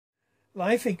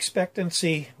Life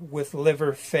expectancy with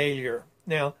liver failure.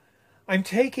 Now, I'm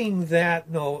taking that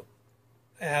note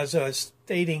as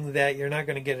stating that you're not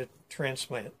going to get a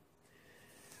transplant.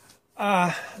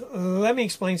 Let me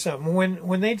explain something.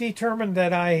 When they determined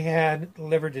that I had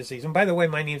liver disease, and by the way,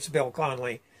 my name's Bill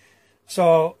Conley,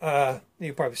 so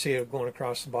you probably see it going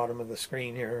across the bottom of the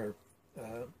screen here,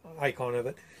 or icon of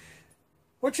it.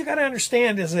 What you got to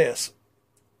understand is this.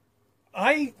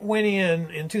 I went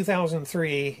in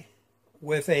 2003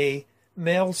 with a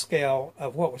MELD scale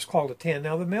of what was called a 10.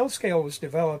 Now, the MELD scale was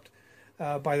developed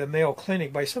by the Mayo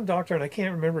Clinic by some doctor, and I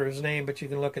can't remember his name, but you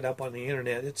can look it up on the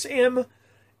internet. It's MELD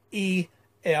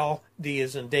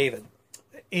as in David.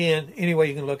 And anyway,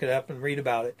 you can look it up and read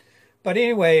about it. But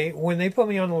anyway, when they put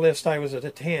me on the list, I was at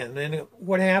a 10. And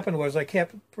what happened was I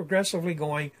kept progressively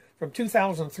going from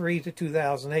 2003 to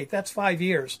 2008. That's 5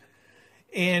 years.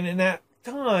 And in that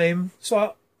time,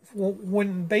 so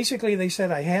when basically they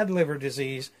said I had liver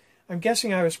disease, I'm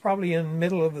guessing I was probably in the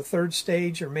middle of the third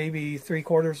stage or maybe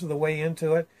 3/4 of the way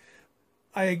into it.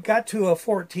 I got to a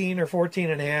 14 or 14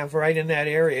 and a half right in that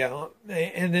area.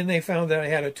 And then they found that I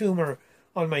had a tumor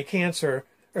on my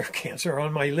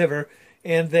on my liver.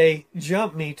 And they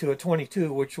jumped me to a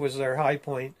 22, which was their high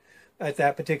point at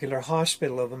that particular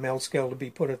hospital of a MELD scale to be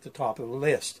put at the top of the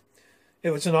list.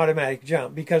 It was an automatic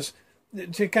jump because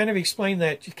to kind of explain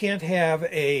that, you can't have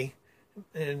I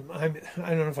don't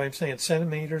know if I'm saying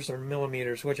centimeters or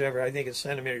millimeters, whichever, I think it's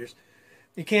centimeters.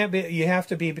 You have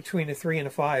to be between a 3 and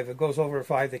a 5. If it goes over a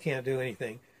 5, they can't do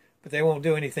anything. But they won't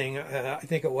do anything, I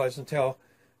think it was, until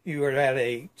you were at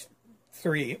a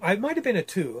 3. It might have been a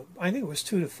 2. I think it was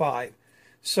 2 to 5.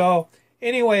 So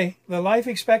anyway, the life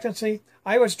expectancy,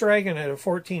 I was dragging at a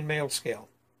 14 MELD scale.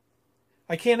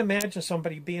 I can't imagine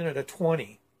somebody being at a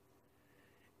 20.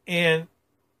 And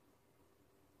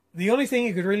the only thing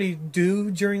you could really do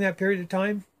during that period of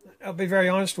time, I'll be very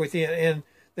honest with you, and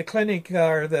the clinic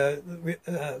or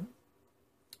the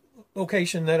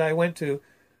location that I went to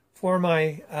for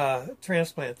my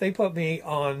transplant, they put me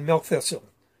on Milk Thistle.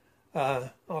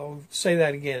 I'll say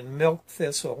that again, Milk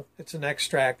Thistle. It's an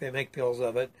extract. They make pills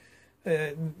of it.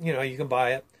 You can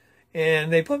buy it.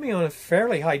 And they put me on a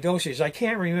fairly high dosage. I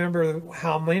can't remember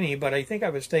how many, but I think I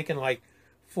was taking like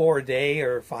 4 a day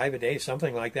or 5 a day,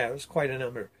 something like that. It was quite a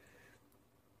number.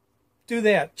 Do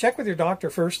that. Check with your doctor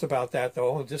first about that,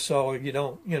 though, just so you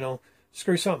don't,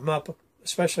 screw something up,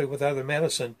 especially with other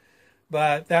medicine.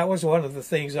 But that was one of the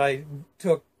things I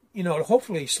took, to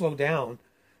hopefully slow down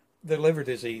the liver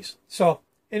disease. So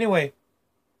anyway,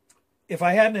 if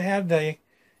I hadn't had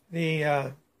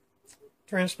the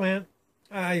transplant,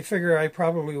 I figure I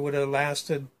probably would have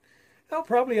lasted,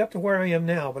 probably up to where I am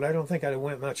now, but I don't think I'd have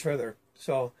went much further.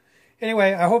 So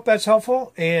anyway, I hope that's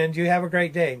helpful, and you have a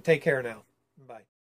great day. Take care now. Bye.